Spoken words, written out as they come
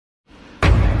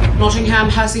Nottingham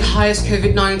has the highest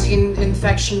COVID-19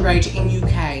 infection rate in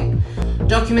UK.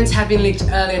 Documents have been leaked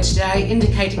earlier today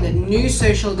indicating that new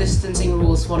social distancing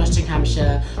rules for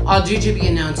Nottinghamshire are due to be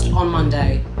announced on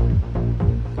Monday.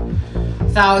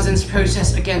 Thousands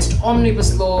protest against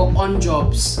omnibus law on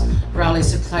jobs.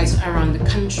 Rallies took place around the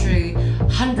country.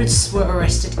 Hundreds were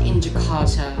arrested in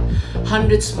Jakarta.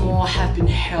 Hundreds more have been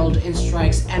held in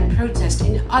strikes and protests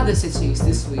in other cities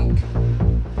this week.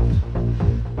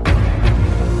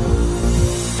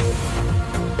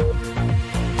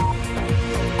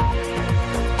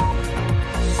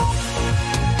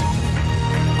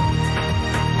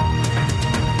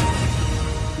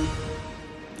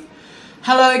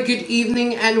 Hello, good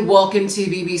evening and welcome to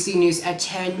BBC News at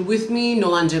 10 with me,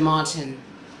 Nollando Martin.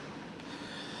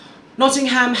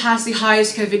 Nottingham has the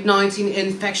highest COVID-19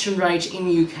 infection rate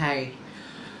in UK.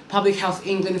 Public Health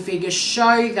England figures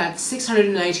show that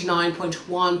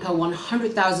 689.1 per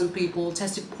 100,000 people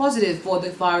tested positive for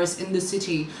the virus in the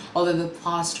city over the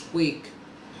past week.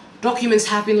 Documents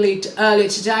have been leaked earlier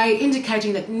today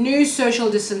indicating that new social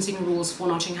distancing rules for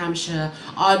Nottinghamshire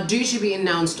are due to be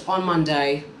announced on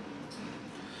Monday.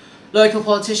 Local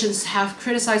politicians have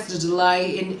criticised the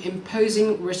delay in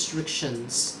imposing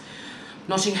restrictions.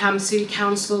 Nottingham City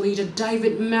Council leader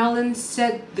David Mellon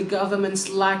said the government's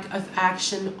lack of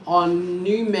action on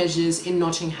new measures in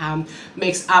Nottingham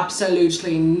makes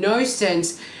absolutely no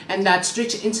sense and that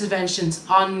strict interventions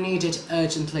are needed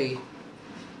urgently.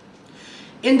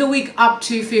 In the week up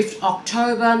to 5th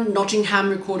October, Nottingham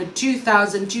recorded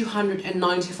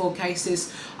 2,294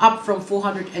 cases, up from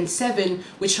 407,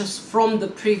 which was from the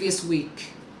previous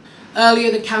week. Earlier,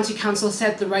 the County Council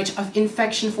said the rate of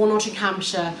infection for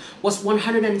Nottinghamshire was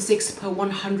 106 per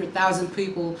 100,000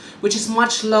 people, which is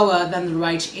much lower than the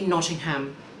rate in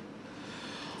Nottingham.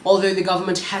 Although the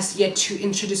government has yet to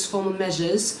introduce formal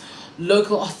measures,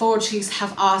 local authorities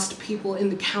have asked people in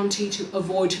the county to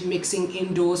avoid mixing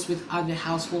indoors with other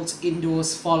households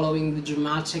indoors following the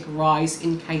dramatic rise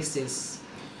in cases.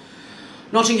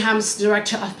 Nottingham's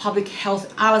Director of Public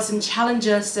Health, Alison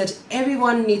Challenger, said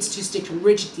everyone needs to stick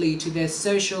rigidly to their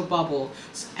social bubble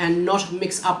and not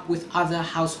mix up with other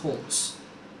households.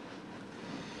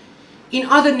 In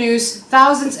other news,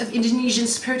 thousands of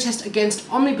Indonesians protest against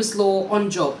omnibus law on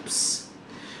jobs.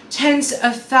 Tens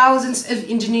of thousands of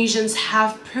Indonesians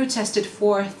have protested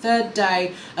for a third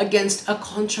day against a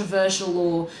controversial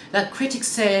law that critics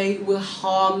say will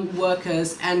harm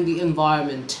workers and the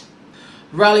environment.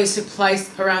 Rallies took place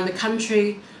around the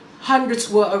country. Hundreds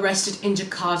were arrested in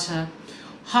Jakarta.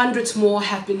 Hundreds more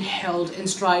have been held in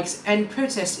strikes and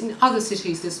protests in other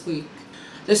cities this week.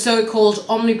 The so-called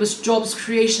Omnibus Jobs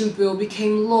Creation Bill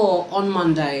became law on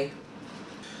Monday.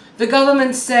 The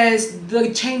government says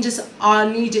the changes are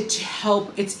needed to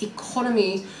help its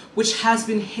economy, which has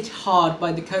been hit hard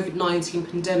by the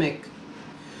COVID-19 pandemic.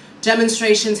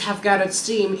 Demonstrations have gathered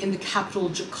steam in the capital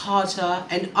Jakarta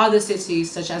and other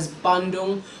cities such as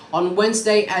Bandung on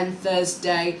Wednesday and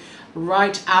Thursday,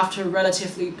 right after a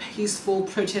relatively peaceful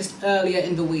protest earlier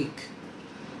in the week.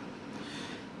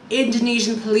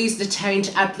 Indonesian police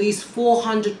detained at least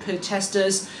 400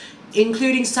 protesters,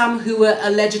 including some who were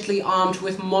allegedly armed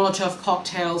with Molotov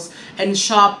cocktails and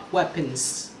sharp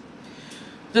weapons.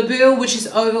 The bill, which is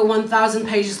over 1,000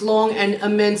 pages long and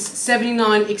amends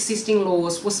 79 existing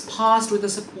laws, was passed with the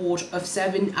support of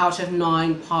 7 out of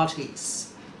 9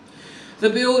 parties. The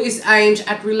bill is aimed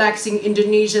at relaxing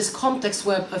Indonesia's complex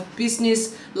web of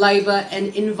business, labour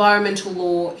and environmental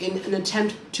law in an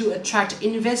attempt to attract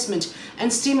investment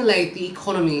and stimulate the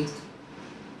economy.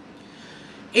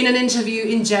 In an interview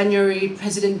in January,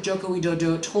 President Joko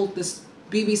Widodo told the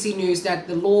BBC News that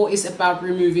the law is about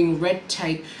removing red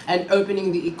tape and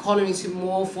opening the economy to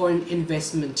more foreign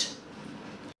investment.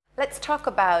 Let's talk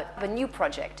about the new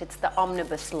project. It's the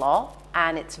Omnibus Law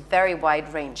and it's very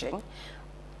wide-ranging.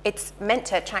 It's meant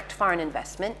to attract foreign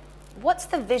investment. What's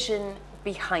the vision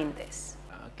behind this?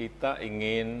 Kita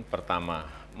ingin pertama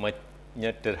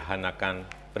menyederhanakan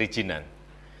perizinan.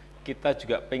 Kita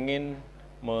juga ingin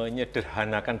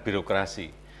menyederhanakan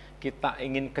birokrasi. Kita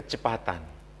ingin kecepatan,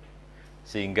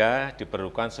 sehingga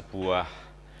diperlukan sebuah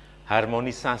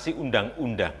harmonisasi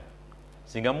undang-undang,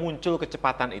 sehingga muncul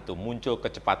kecepatan itu, muncul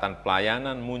kecepatan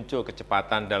pelayanan, muncul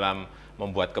kecepatan dalam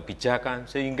membuat kebijakan,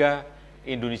 sehingga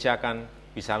Indonesia akan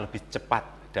bisa lebih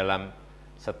cepat dalam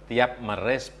setiap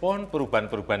merespon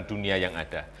perubahan-perubahan dunia yang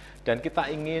ada. Dan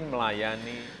kita ingin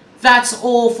melayani. That's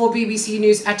all for BBC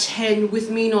News at 10 with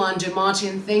me, Nollando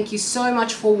Martin. Thank you so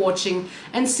much for watching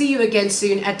and see you again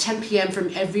soon at 10 PM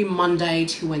from every Monday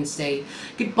to Wednesday.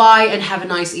 Goodbye and have a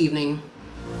nice evening.